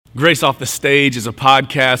Grace Off the Stage is a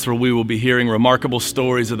podcast where we will be hearing remarkable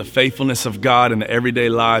stories of the faithfulness of God in the everyday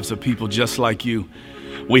lives of people just like you.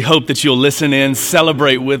 We hope that you'll listen in,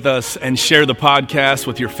 celebrate with us, and share the podcast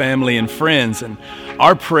with your family and friends. And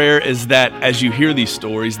our prayer is that as you hear these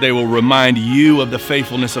stories, they will remind you of the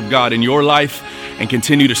faithfulness of God in your life and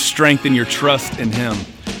continue to strengthen your trust in Him.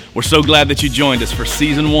 We're so glad that you joined us for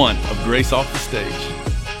Season 1 of Grace Off the Stage.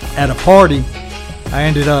 At a party, I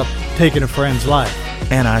ended up taking a friend's life.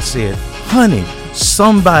 And I said, honey,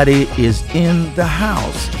 somebody is in the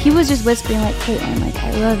house. He was just whispering like, Caitlin, like,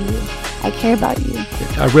 I love you. I care about you.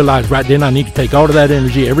 I realized right then I need to take all of that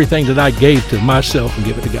energy, everything that I gave to myself, and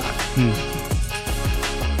give it to God.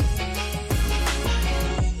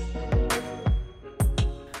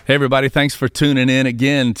 Hey everybody, thanks for tuning in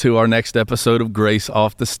again to our next episode of Grace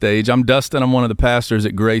Off the Stage. I'm Dustin. I'm one of the pastors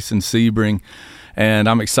at Grace in Sebring. And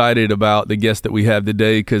I'm excited about the guest that we have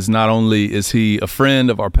today because not only is he a friend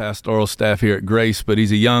of our pastoral staff here at Grace, but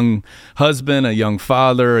he's a young husband, a young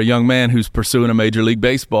father, a young man who's pursuing a Major League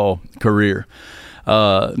Baseball career.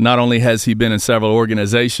 Not only has he been in several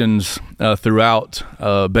organizations throughout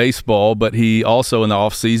baseball, but he also in the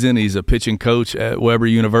offseason, he's a pitching coach at Weber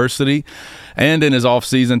University. And in his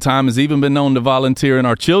off-season time has even been known to volunteer in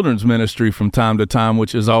our children's ministry from time to time,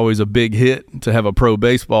 which is always a big hit to have a pro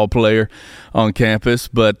baseball player on campus.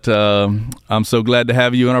 But I'm so glad to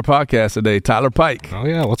have you on our podcast today, Tyler Pike. Oh,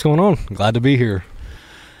 yeah. What's going on? Glad to be here.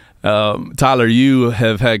 Tyler, you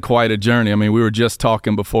have had quite a journey. I mean, we were just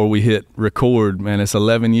talking before we hit record, man. It's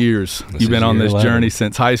 11 years. You've been on this journey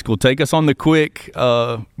since high school. Take us on the quick,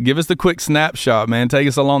 give us the quick snapshot, man. Take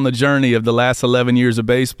us along the journey of the last 11 years of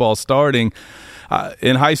baseball starting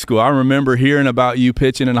in high school. I remember hearing about you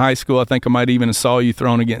pitching in high school. I think I might even have saw you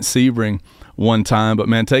thrown against Sebring one time. But,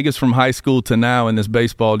 man, take us from high school to now in this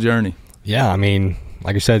baseball journey. Yeah, I mean,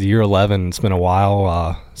 like I said, year 11, it's been a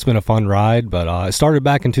while. It's been a fun ride, but it started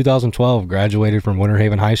back in 2012. Graduated from Winter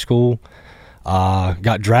Haven High School.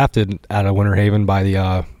 Got drafted out of Winter Haven by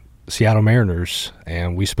the Seattle Mariners,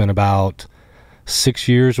 and we spent about 6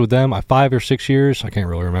 years with them. 5 or 6 years. I can't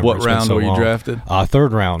really remember. What round were you drafted?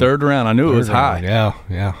 Third round. Third round. I knew it was high.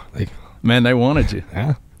 Yeah. Man, they wanted you.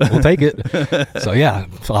 Yeah. We'll take it. So, yeah,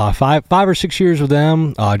 5 or 6 years with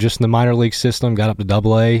them, just in the minor league system, got up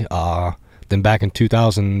to AA. Then back in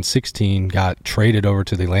 2016, got traded over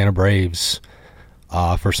to the Atlanta Braves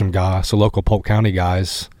for some guys, so local Polk County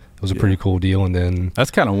guys. It was a pretty cool deal. And then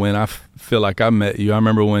that's kind of when I feel like I met you. I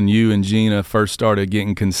remember when you and Gina first started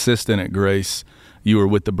getting consistent at Grace. You were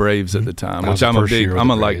with the Braves at the time, which I'm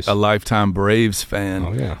a lifetime Braves fan.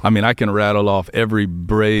 Oh, yeah. I mean, I can rattle off every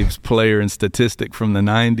Braves player and statistic from the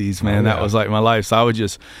 90s, man. That was like my life. So I was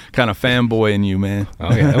just kind of fanboying you, man.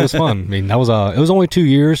 Oh, yeah, it was fun. I mean, it was only 2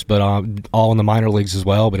 years, but all in the minor leagues as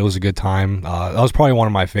well, but it was a good time. That was probably one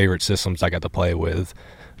of my favorite systems I got to play with.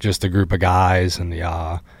 Just the group of guys and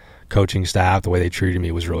the coaching staff, the way they treated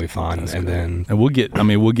me was really fun. And we'll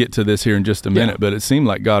get to this here in just a minute, but it seemed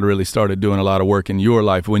like God really started doing a lot of work in your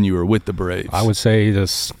life when you were with the Braves. I would say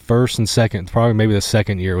this first and second, probably maybe the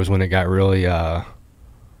second year was when it got really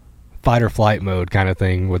fight or flight mode kind of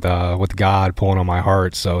thing with God pulling on my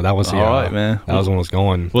heart. So that was all right, man. That was when it was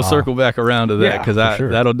going. We'll circle back around to that because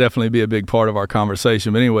sure. That'll definitely be a big part of our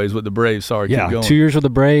conversation. But anyways, with the Braves, keep going. 2 years with the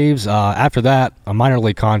Braves. After that, a minor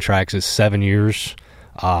league contract is 7 years.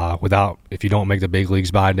 If you don't make the big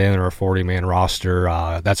leagues by then or a 40-man roster,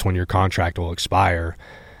 that's when your contract will expire.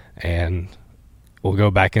 And we'll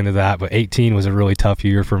go back into that. But 18 was a really tough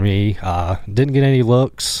year for me. Didn't get any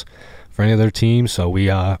looks for any other team, so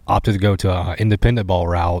we opted to go to an independent ball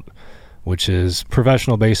route, which is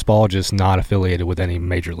professional baseball, just not affiliated with any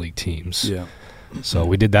major league teams. Yeah. So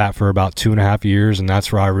we did that for about 2.5 years, and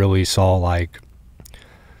that's where I really saw like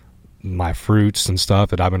my fruits and stuff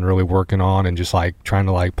that I've been really working on and just like trying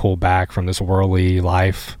to like pull back from this worldly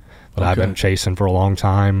life that I've been chasing for a long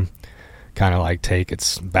time, kind of like take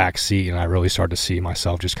its back seat, and I really started to see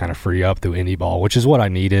myself just kind of free up through indie ball, which is what I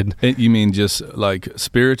needed. You mean just like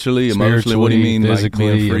spiritually, emotionally? What do you mean?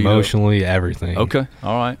 Physically, like emotionally, everything. Okay,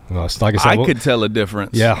 all right. Like I said, I could tell a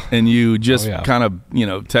difference. Yeah. And you just kind of,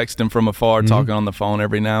 texting from afar, talking on the phone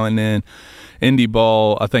every now and then. Indie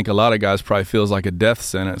ball, I think a lot of guys probably feels like a death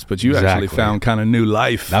sentence, but you actually found kind of new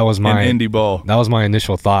life in indie ball. That was my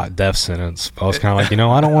initial thought, death sentence. I was kind of like,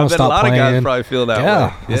 I don't want to stop playing. A lot of guys probably feel that way.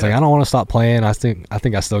 Yeah. I was like, I don't want to stop playing. I think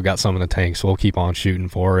I still got some in the tank, so we'll keep on shooting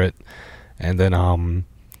for it. And then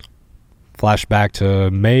flash back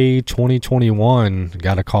to May 2021,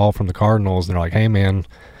 got a call from the Cardinals, and they're like, hey, man,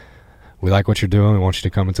 we like what you're doing. We want you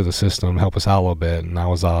to come into the system, help us out a little bit. And I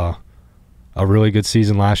was a really good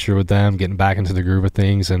season last year with them, getting back into the groove of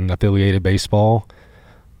things and affiliated baseball.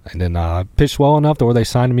 And then pitched well enough to where they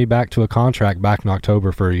signed me back to a contract back in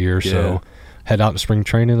October for a year. Yeah. So head out to spring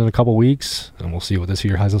training in a couple weeks, and we'll see what this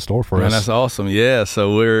year has in store for us. That's awesome. Yeah,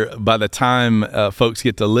 so by the time folks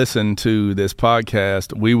get to listen to this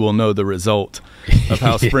podcast, we will know the result of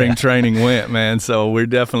how spring training went, man. So we're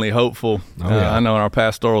definitely hopeful. I know our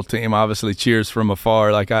pastoral team obviously cheers from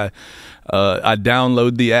afar. Like I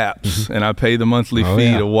download the apps and I pay the monthly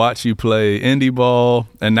fee to watch you play indie ball,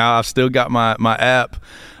 and now I've still got my app.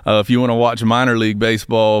 If you want to watch minor league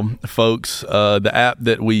baseball, folks, the app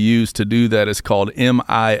that we use to do that is called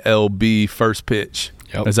MILB First Pitch.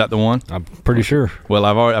 Yep. Is that the one? I'm pretty sure. Well,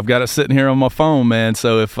 I've got it sitting here on my phone, man.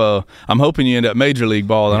 So if I'm hoping you end up major league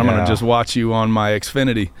ball, then I'm going to just watch you on my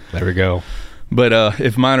Xfinity. There we go. But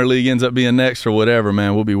if minor league ends up being next or whatever,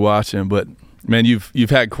 man, we'll be watching. But man, you've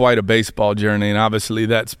had quite a baseball journey, and obviously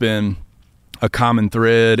that's been a common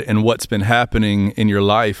thread in what's been happening in your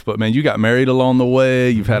life. But man, you got married along the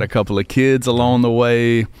way. You've had a couple of kids along the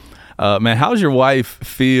way. Man, how's your wife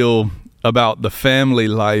feel about the family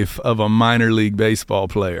life of a minor league baseball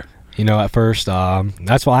player? You know, at first,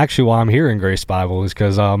 that's why I'm here in Grace Bible, is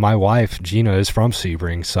because my wife, Gina, is from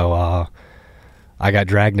Sebring. So I got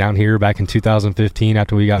dragged down here back in 2015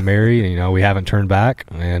 after we got married. And, you know, we haven't turned back.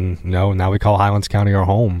 And, now we call Highlands County our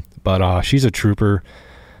home. But she's a trooper.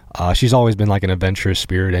 She's always been like an adventurous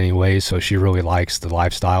spirit anyway, so she really likes the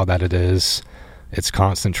lifestyle that it is. It's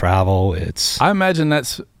constant travel. I imagine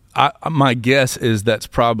my guess is that's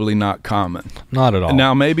probably not common. Not at all.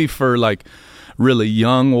 Now, maybe for like really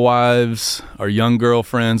young wives or young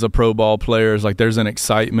girlfriends of pro ball players, like there's an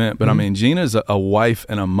excitement. But I mean, Gina's a wife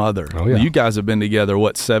and a mother. Oh, yeah. You guys have been together,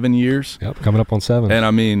 7 years? Yep, coming up on 7. And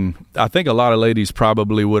I mean, I think a lot of ladies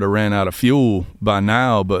probably would have ran out of fuel by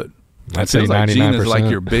now, but I'd say 99%. Gina's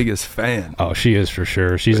like your biggest fan. Oh, she is for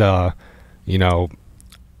sure. She's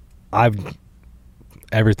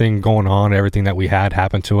everything going on, everything that we had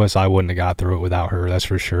happen to us, I wouldn't have got through it without her. That's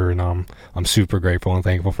for sure. And I'm super grateful and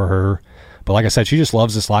thankful for her. But like I said, she just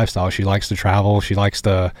loves this lifestyle. She likes to travel. She likes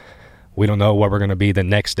to. We don't know what we're going to be the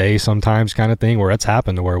next day sometimes, kind of thing. Where it's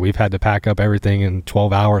happened to where we've had to pack up everything in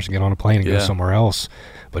 12 hours and get on a plane and go somewhere else.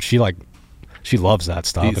 But she loves that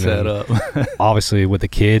stuff. Eats that up. Obviously, with the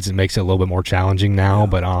kids, it makes it a little bit more challenging now.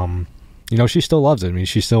 But she still loves it. I mean,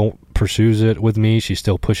 she still pursues it with me. She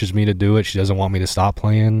still pushes me to do it. She doesn't want me to stop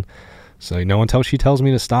playing. So until she tells me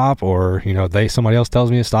to stop, or somebody else tells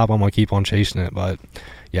me to stop, I'm gonna keep on chasing it. But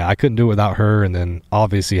yeah, I couldn't do it without her. And then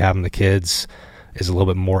obviously having the kids is a little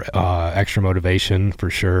bit more extra motivation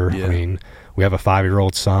for sure. Yeah. I mean, we have a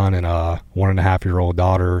 5-year-old son and a 1.5-year-old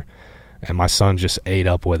daughter. And my son just ate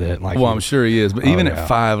up with it. I'm sure he is. But even at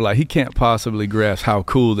 5, he can't possibly grasp how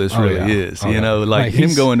cool this really is.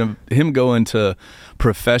 Him going to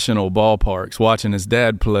professional ballparks, watching his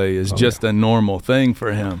dad play is just a normal thing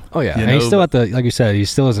for him. Oh yeah, and he's still like you said, he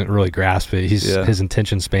still doesn't really grasp it. His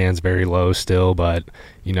attention span's very low still. But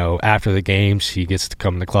after the games, he gets to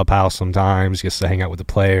come in the clubhouse sometimes. Gets to hang out with the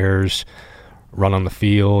players, run on the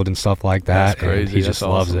field and stuff like that. That's crazy. And he just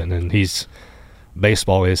loves it. And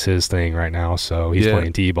baseball is his thing right now, so he's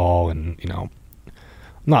playing t-ball, and I'm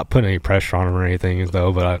not putting any pressure on him or anything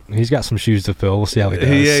though, but he's got some shoes to fill. We'll see how he does.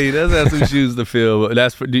 Yeah, he does have some shoes to fill.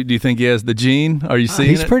 But do you think he has the gene? Are you seeing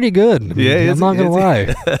he's pretty good. Yeah, I'm not gonna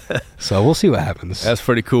lie. So we'll see what happens. That's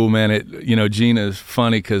pretty cool, man. Gina is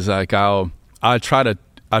funny because I try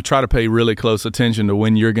to pay really close attention to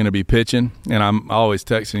when you're going to be pitching, and I'm always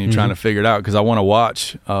texting you trying to figure it out because I want to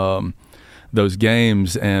watch those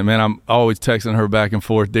games. And man, I'm always texting her back and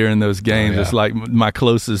forth during those games. It's like my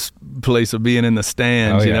closest place of being in the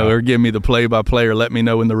stands, or give me the play-by-play or let me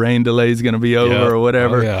know when the rain delay is going to be over or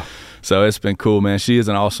whatever. So it's been cool, man. She is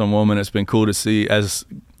an awesome woman. It's been cool to see as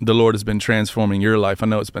the Lord has been transforming your life. I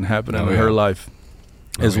know it's been happening in her life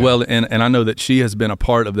as well. And I know that she has been a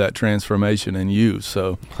part of that transformation in you.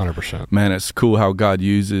 So 100%. Man, it's cool how God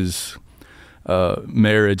uses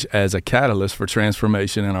marriage as a catalyst for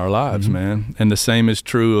transformation in our lives, man. And the same is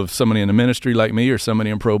true of somebody in the ministry like me or somebody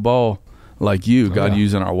in pro ball like you. God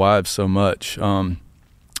using our wives so much, man.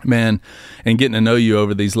 And getting to know you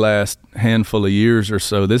over these last handful of years or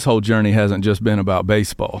so, this whole journey hasn't just been about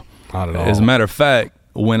baseball. Not at all. As a matter of fact,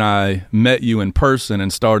 when I met you in person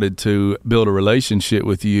and started to build a relationship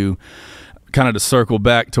with you, kind of to circle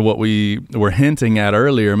back to what we were hinting at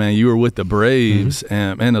earlier, man, you were with the Braves,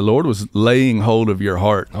 and man, the Lord was laying hold of your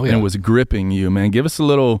heart and was gripping you, man. Give us a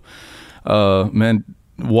little,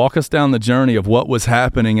 walk us down the journey of what was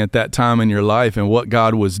happening at that time in your life and what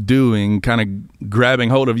God was doing, kind of grabbing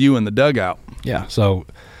hold of you in the dugout. Yeah, so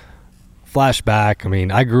flashback, I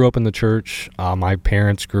mean, I grew up in the church. My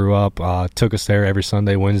parents grew up, took us there every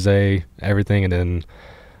Sunday, Wednesday, everything, and then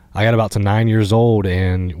I got about to 9 years old,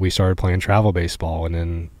 and we started playing travel baseball, and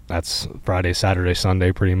then that's Friday, Saturday,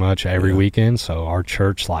 Sunday pretty much every weekend. So our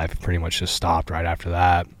church life pretty much just stopped right after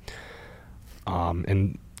that.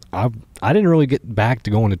 And I didn't really get back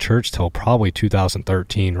to going to church till probably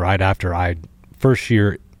 2013, right after I first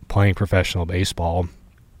year playing professional baseball.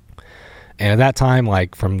 And at that time,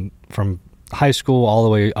 like from high school all the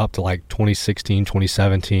way up to like 2016,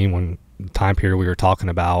 2017, when the time period we were talking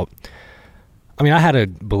about, I mean, I had a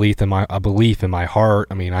belief in my heart.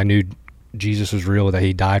 I mean, I knew Jesus was real, that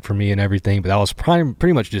he died for me and everything, but that was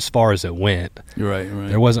pretty much just as far as it went. Right.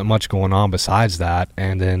 There wasn't much going on besides that.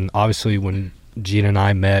 And then obviously when Gina and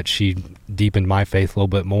I met, she deepened my faith a little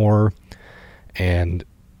bit more. And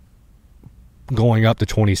going up to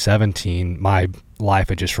 2017, my life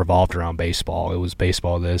had just revolved around baseball. It was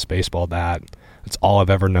baseball this, baseball that. It's all I've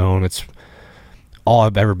ever known. It's all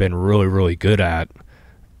I've ever been really, really good at.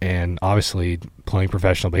 And obviously playing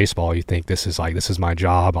professional baseball, you think this is my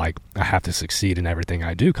job. Like, I have to succeed in everything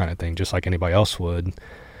I do kind of thing, just like anybody else would.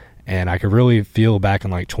 And I could really feel back in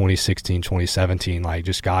like 2016, 2017, like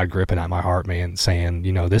just God gripping at my heart, man, saying,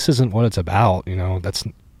 you know, this isn't what it's about. You know,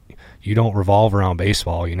 you don't revolve around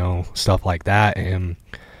baseball, you know, stuff like that. And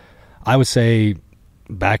I would say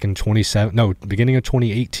back in beginning of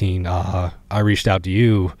 2018, I reached out to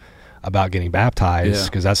you about getting baptized,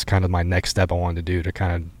 because that's kind of my next step I wanted to do to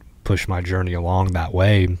kind of push my journey along that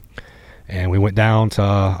way. And we went down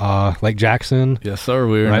to Lake Jackson. Yes, sir.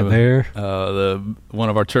 We were right there. One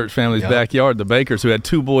of our church family's backyard, the Bakers, who had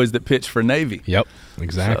 2 boys that pitched for Navy. Yep,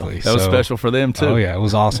 exactly. So that was special for them too. Oh yeah, it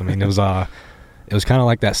was awesome. I mean, it was kind of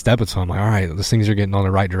like that stepping stone. I'm like, all right, these things are getting on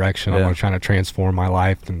the right direction. I'm trying to transform my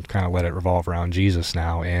life and kind of let it revolve around Jesus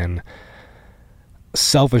now. And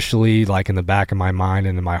selfishly, like in the back of my mind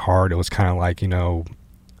and in my heart, it was kind of like, you know,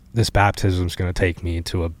 this baptism is going to take me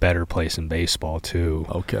to a better place in baseball too.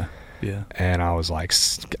 Okay. Yeah. And I was like,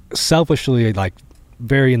 selfishly, like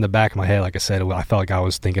very in the back of my head, like I said, I felt like I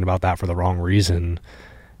was thinking about that for the wrong reason.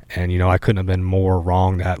 And, you know, I couldn't have been more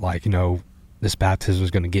wrong that, like, you know, this baptism is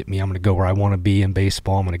going to get me. I'm going to go where I want to be in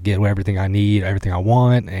baseball. I'm going to get everything I need, everything I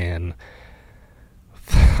want. And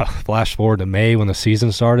flash forward to May when the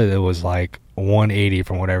season started, it was like 180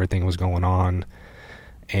 from what everything was going on.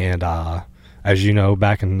 And as you know,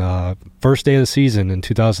 back in the first day of the season in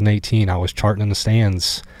 2018, I was charting in the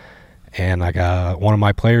stands, and like one of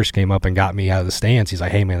my players came up and got me out of the stands. He's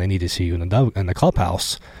like, "Hey man, they need to see you in the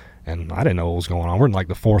clubhouse." And I didn't know what was going on. We're in like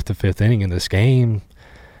the 4th to 5th inning in this game.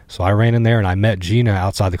 So I ran in there and I met Gina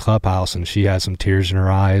outside the clubhouse, and she had some tears in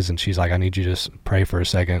her eyes, and she's like, "I need you to just pray for a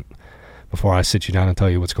second before I sit you down and tell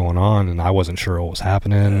you what's going on." And I wasn't sure what was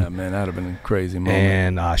happening. Yeah, man, that'd have been a crazy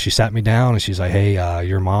moment. And she sat me down and she's like, "Hey,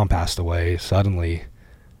 your mom passed away suddenly."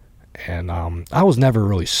 And I was never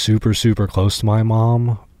really super, super close to my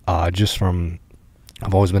mom. I've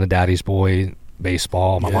always been a daddy's boy,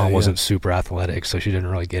 baseball. My mom wasn't super athletic, so she didn't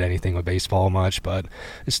really get anything with baseball much, but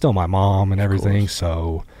it's still my mom and everything.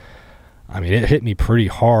 So, I mean, it hit me pretty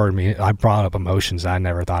hard. I mean, I brought up emotions I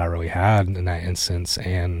never thought I really had in that instance.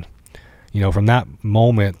 And, you know, from that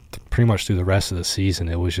moment, pretty much through the rest of the season,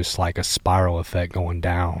 it was just like a spiral effect going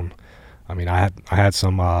down. I mean, I had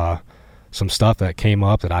some stuff that came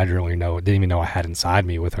up that I didn't even know I had inside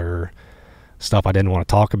me with her. Stuff I didn't want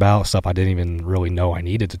to talk about, stuff I didn't even really know I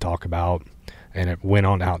needed to talk about. And it went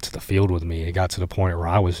on out to the field with me. It got to the point where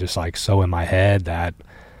I was just like so in my head that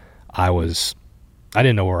I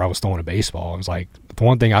didn't know where I was throwing a baseball. It was like the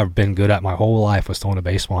one thing I've been good at my whole life was throwing a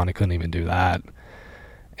baseball, and I couldn't even do that.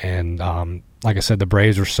 And like I said, the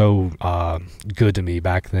Braves were so good to me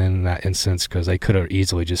back then in that instance, because they could have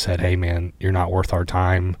easily just said, "Hey man, you're not worth our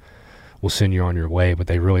time. We'll send you on your way." But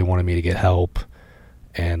they really wanted me to get help.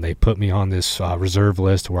 And they put me on this reserve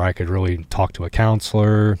list where I could really talk to a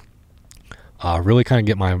counselor, really kind of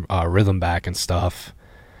get my rhythm back and stuff.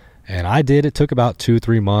 And I did. It took about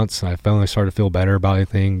 2-3 months, and I finally started to feel better about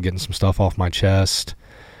everything, getting some stuff off my chest.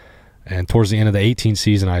 And towards the end of the 18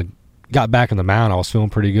 season, I got back in the mound. I was feeling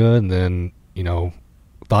pretty good, and then, you know,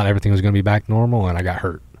 thought everything was going to be back normal, and I got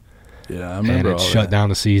hurt. Yeah, I remember. And it shut down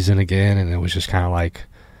the season again, and it was just kind of like,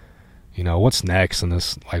 you know, what's next? And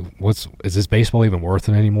this, like, is this baseball even worth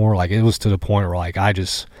it anymore? Like, it was to the point where, like, I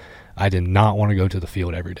did not want to go to the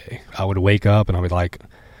field every day. I would wake up and I would like,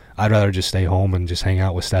 I'd rather just stay home and just hang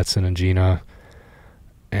out with Stetson and Gina,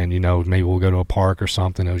 and, you know, maybe we'll go to a park or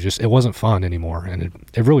something. It wasn't fun anymore. And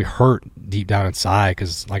it really hurt deep down inside,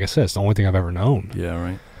 because, like I said, it's the only thing I've ever known. Yeah,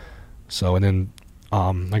 right. So, and then,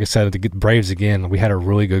 like I said, the Braves again, we had a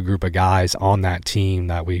really good group of guys on that team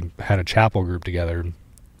that we had a chapel group together.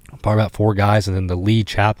 Probably about 4 guys, and then the lead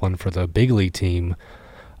chaplain for the big league team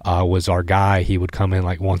was our guy. He would come in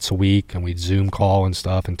like once a week, and we'd Zoom call and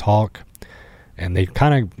stuff and talk. And they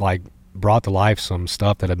kind of like brought to life some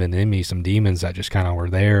stuff that had been in me, some demons that just kind of were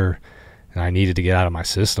there, and I needed to get out of my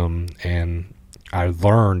system. And I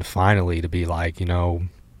learned finally to be like,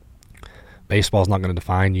 baseball's not going to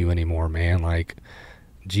define you anymore, man. Like,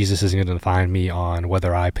 Jesus isn't going to define me on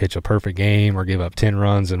whether I pitch a perfect game or give up 10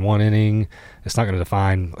 runs in one inning. It's not going to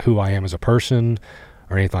define who I am as a person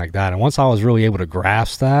or anything like that. And once I was really able to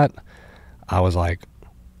grasp that, I was like,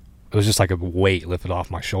 it was just like a weight lifted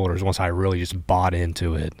off my shoulders once I really just bought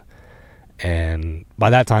into it. And by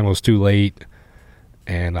that time, it was too late.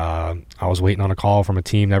 And I was waiting on a call from a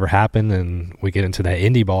team, never happened. And we get into that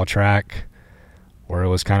indie ball track where it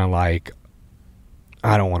was kind of like,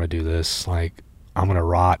 I don't want to do this. Like, I'm going to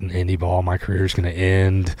rot in indie ball. My career's going to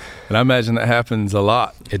end. And I imagine that happens a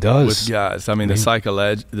lot. It does. With guys. I mean, the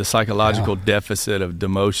psychological deficit of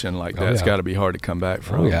demotion like that's got to be hard to come back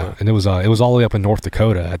from. Oh, yeah. But. And it was all the way up in North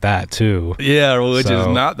Dakota at that, too. Yeah, which is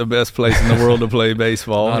not the best place in the world to play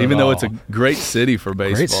baseball, even though it's a great city for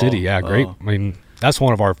baseball. Great city, yeah. Great. I mean, that's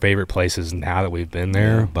one of our favorite places now that we've been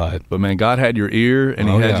there. Yeah. But man, God had your ear and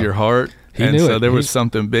he had your heart. He knew so there was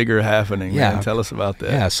something bigger happening. Yeah. Man. Tell us about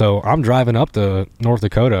that. Yeah, so I'm driving up to North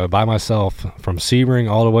Dakota by myself from Sebring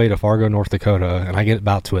all the way to Fargo, North Dakota, and I get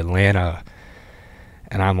about to Atlanta,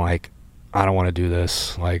 and I'm like, I don't want to do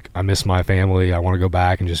this. Like, I miss my family. I want to go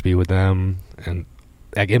back and just be with them. And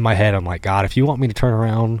like in my head, I'm like, God, if you want me to turn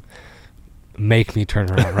around, make me turn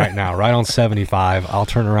around right now. Right on 75, I'll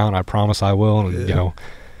turn around. I promise I will. And,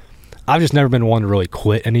 I've just never been one to really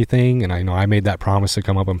quit anything, and I made that promise to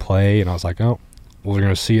come up and play, and I was like, oh, we're going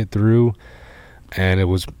to see it through, and it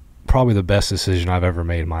was probably the best decision I've ever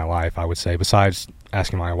made in my life, I would say, besides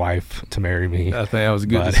asking my wife to marry me. I think that was a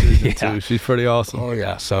good decision, too. She's pretty awesome. Oh,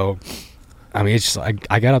 yeah. So, I mean, it's just,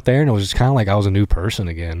 I got up there, and it was just kind of like I was a new person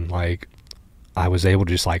again. Like, I was able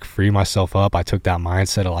to just, like, free myself up. I took that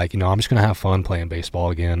mindset of, like, I'm just going to have fun playing baseball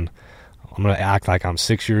again. I'm going to act like I'm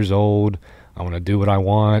 6 years old. I'm going to do what I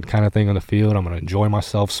want kind of thing on the field. I'm going to enjoy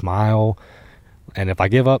myself, smile. And if I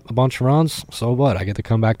give up a bunch of runs, so what? I get to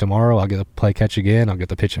come back tomorrow. I'll get to play catch again. I'll get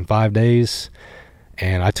to pitch in 5 days.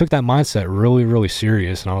 And I took that mindset really, really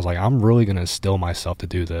serious. And I was like, I'm really going to instill myself to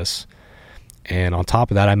do this. And on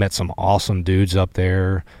top of that, I met some awesome dudes up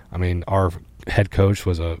there. I mean, our head coach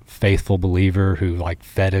was a faithful believer who, like,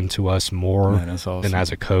 fed into us more than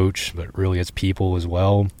as a coach, but really as people as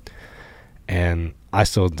well. And I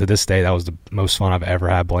still, to this day, that was the most fun I've ever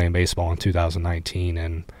had playing baseball in 2019.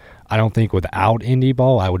 And I don't think without indie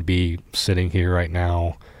ball, I would be sitting here right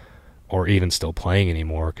now or even still playing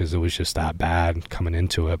anymore because it was just that bad coming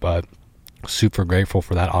into it. But super grateful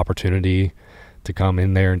for that opportunity to come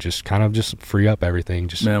in there and just kind of just free up everything.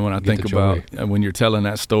 Just man, when I think about when you're telling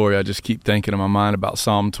that story, I just keep thinking in my mind about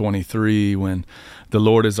Psalm 23 when the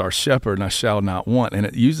Lord is our shepherd and I shall not want. And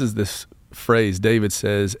it uses this phrase, David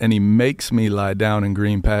says, and he makes me lie down in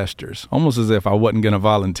green pastures, almost as if I wasn't going to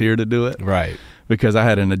volunteer to do it. Right. Because I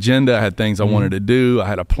had an agenda, I had things I wanted to do, I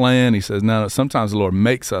had a plan. He says, no, sometimes the Lord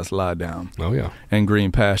makes us lie down in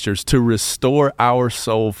green pastures to restore our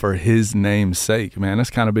soul for his name's sake. Man, that's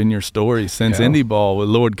kind of been your story since indie ball. The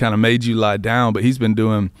Lord kind of made you lie down, but he's been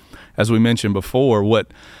doing, as we mentioned before,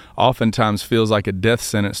 what oftentimes feels like a death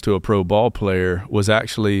sentence to a pro ball player was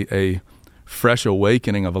actually a fresh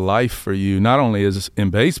awakening of a life for you, not only as in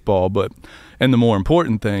baseball, but in the more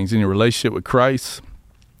important things, in your relationship with Christ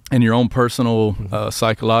and your own personal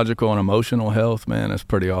psychological and emotional health. Man, that's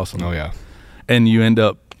pretty awesome. Oh, yeah. And you end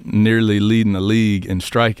up nearly leading the league in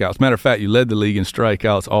strikeouts. Matter of fact, you led the league in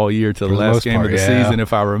strikeouts all year till the last game of the season,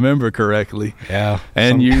 if I remember correctly. Yeah.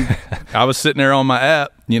 And I was sitting there on my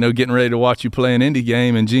app, getting ready to watch you play an indie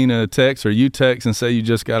game, and Gina texts or you text and say you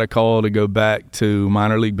just got a call to go back to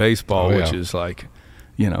minor league baseball, which is like,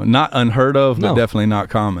 not unheard of, but definitely not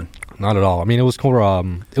common. Not at all. I mean, it was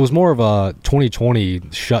more of a 2020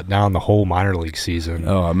 shut down the whole minor league season.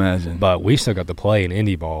 Oh, I imagine. But we still got to play in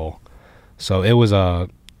indie ball, so it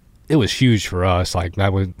was huge for us. Like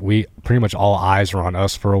we pretty much all eyes were on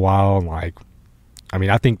us for a while. And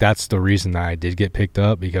I think that's the reason that I did get picked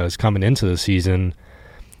up, because coming into the season,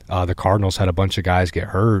 the Cardinals had a bunch of guys get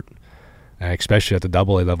hurt, especially at the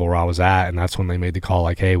AA level where I was at, and that's when they made the call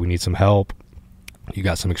like, hey, we need some help. You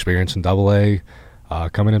got some experience in AA,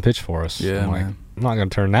 come in and pitch for us. Yeah, I'm not going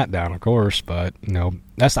to turn that down, of course, but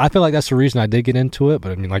I feel like that's the reason I did get into it.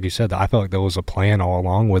 But I mean, like you said, I felt like there was a plan all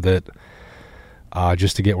along with it.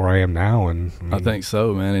 Just to get where I am now, and I think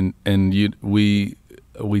so, man. And we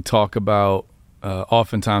talk about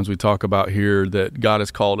oftentimes we talk about here that God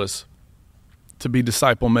has called us to be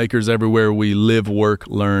disciple makers everywhere we live, work,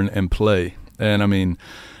 learn, and play. And I mean,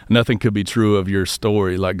 nothing could be true of your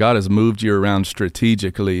story. Like, God has moved you around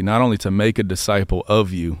strategically, not only to make a disciple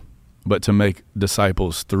of you, but to make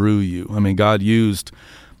disciples through you. I mean, God used,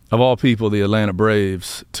 of all people, the Atlanta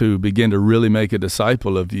Braves to begin to really make a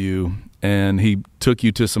disciple of you. And he took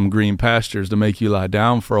you to some green pastures to make you lie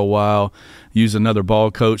down for a while, use another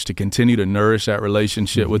ball coach to continue to nourish that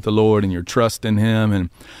relationship with the Lord and your trust in him.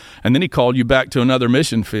 And then he called you back to another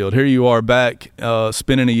mission field. Here you are back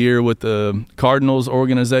spending a year with the Cardinals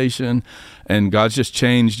organization, and God's just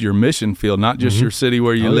changed your mission field, not just your city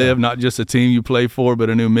where you live, not just a team you play for,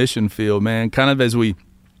 but a new mission field, man. Kind of as we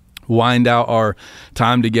wind out our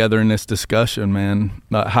time together in this discussion, man,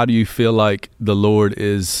 how do you feel like the Lord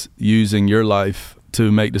is using your life to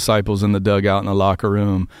make disciples in the dugout, in the locker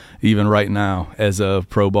room, even right now as a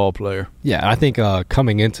pro ball player? Yeah, I think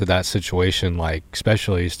coming into that situation, like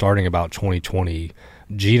especially starting about 2020,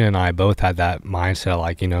 Gina and I both had that mindset,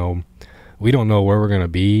 like, we don't know where we're going to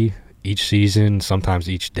be each season, sometimes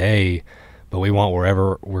each day, but we want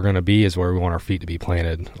wherever we're going to be is where we want our feet to be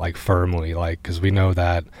planted, like firmly, like, because we know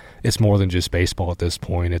that it's more than just baseball at this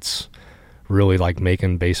point. It's really like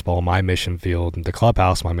making baseball my mission field and the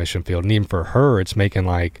clubhouse my mission field. And even for her, it's making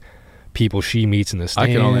like people she meets in the stands.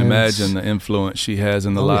 I can only imagine the influence she has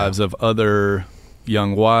in the lives of other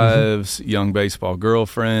young wives, young baseball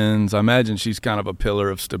girlfriends. I imagine she's kind of a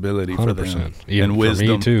pillar of stability for them. Even and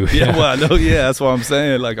wisdom. For me too. Yeah, well, I know. Yeah, that's what I'm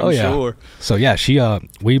saying. Like, I'm sure. So yeah,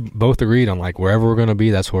 we both agreed on like wherever we're going to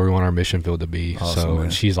be, that's where we want our mission field to be. Awesome, so man.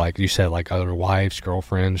 And she's like you said, like other wives,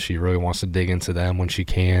 girlfriends. She really wants to dig into them when she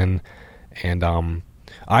can. And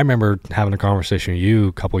I remember having a conversation with you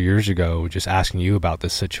a couple years ago, just asking you about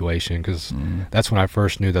this situation, because that's when I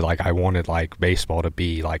first knew that like I wanted like baseball to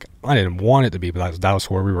be like, I didn't want it to be, but that was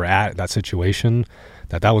where we were at, that situation,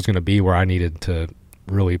 that was going to be where I needed to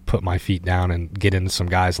really put my feet down and get into some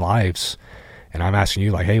guys' lives. And I'm asking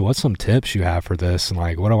you like, hey, what's some tips you have for this? And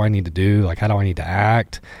like, what do I need to do? Like, how do I need to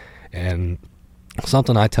act? And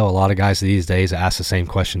something I tell a lot of guys these days that ask the same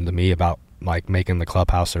question to me about like making the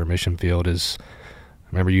clubhouse their mission field is,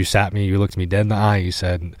 remember you looked me dead in the eye, you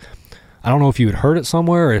said, I don't know if you had heard it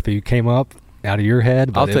somewhere or if it came up out of your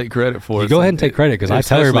head, but I'll take credit for it. Go ahead and take credit, because I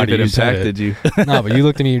tell everybody it you impacted you. No, but you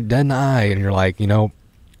looked at me dead in the eye and you're like,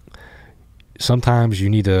 sometimes you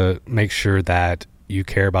need to make sure that you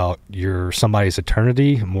care about somebody's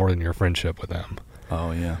eternity more than your friendship with them. Oh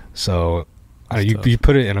yeah. So you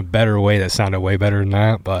put it in a better way that sounded way better than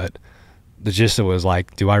that, but the gist of it was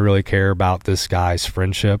like, do I really care about this guy's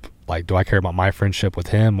friendship? Like, do I care about my friendship with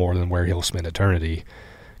him more than where he'll spend eternity?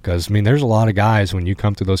 Because, there's a lot of guys, when you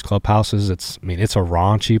come through those clubhouses, it's a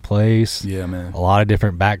raunchy place. Yeah, man. A lot of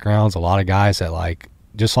different backgrounds, a lot of guys that, like,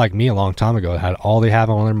 just like me a long time ago, all they have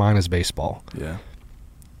on their mind is baseball. Yeah.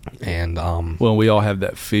 And, well, we all have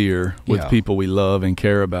that fear with people we love and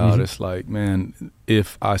care about. It's like, man,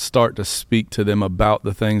 if I start to speak to them about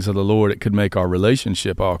the things of the Lord, it could make our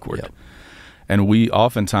relationship awkward. Yep. And we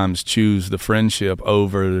oftentimes choose the friendship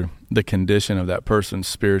over the condition of that person's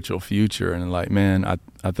spiritual future. And like, man,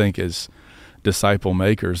 I think as disciple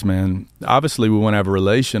makers, man, obviously we want to have a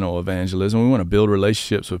relational evangelism. We want to build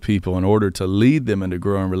relationships with people in order to lead them into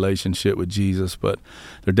growing relationship with Jesus. But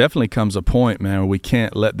there definitely comes a point, man, where we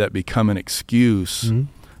can't let that become an excuse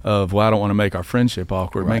of, well, I don't want to make our friendship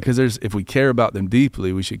awkward, man, because if we care about them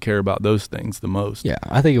deeply, we should care about those things the most. Yeah,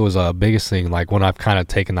 I think it was a biggest thing, like when I've kind of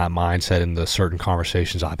taken that mindset into certain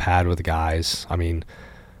conversations I've had with guys.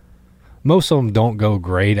 Most of them don't go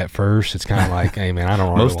great at first. It's kind of like, hey, man, I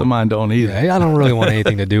don't really Most of mine don't either. Yeah, I don't really want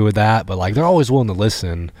anything to do with that, but like they're always willing to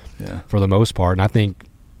listen for the most part. And I think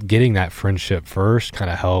getting that friendship first kind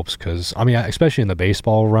of helps, because, especially in the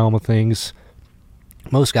baseball realm of things,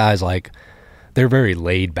 most guys, like, they're very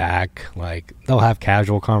laid back. Like, they'll have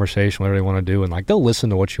casual conversation, whatever they want to do, and like they'll listen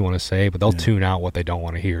to what you want to say, but they'll tune out what they don't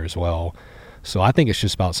want to hear as well. So I think it's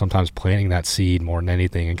just about sometimes planting that seed more than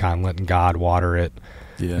anything and kind of letting God water it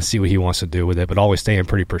and see what he wants to do with it, but always staying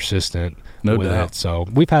pretty persistent with it. So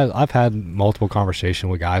I've had multiple conversations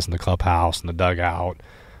with guys in the clubhouse, in the dugout,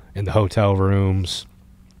 in the hotel rooms.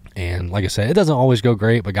 And like I said, it doesn't always go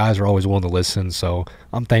great, but guys are always willing to listen. So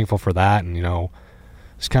I'm thankful for that. And,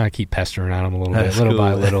 just kind of keep pestering at them a little bit, little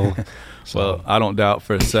by little. So. Well, I don't doubt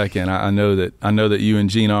for a second. I know that you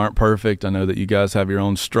and Gina aren't perfect. I know that you guys have your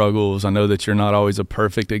own struggles. I know that you're not always a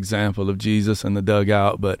perfect example of Jesus in the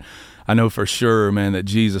dugout, but I know for sure, man, that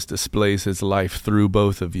Jesus displays his life through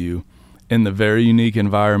both of you in the very unique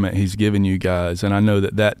environment he's given you guys. And I know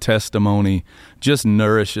that testimony just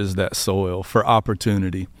nourishes that soil for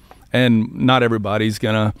opportunity. And not everybody's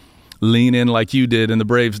going to lean in like you did in the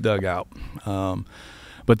Braves dugout.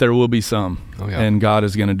 but there will be some. Oh, yeah. And God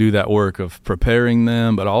is going to do that work of preparing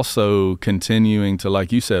them, but also continuing to,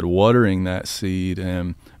 like you said, watering that seed.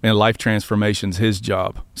 And life transformation's his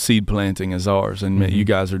job. Seed planting is ours. And you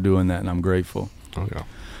guys are doing that, and I'm grateful. Oh, yeah.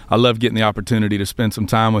 I love getting the opportunity to spend some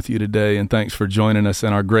time with you today, and thanks for joining us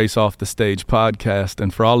in our Grace Off the Stage podcast.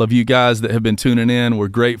 And for all of you guys that have been tuning in, we're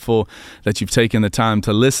grateful that you've taken the time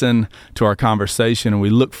to listen to our conversation, and we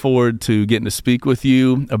look forward to getting to speak with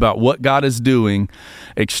you about what God is doing,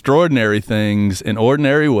 extraordinary things in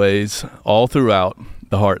ordinary ways all throughout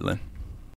the Heartland.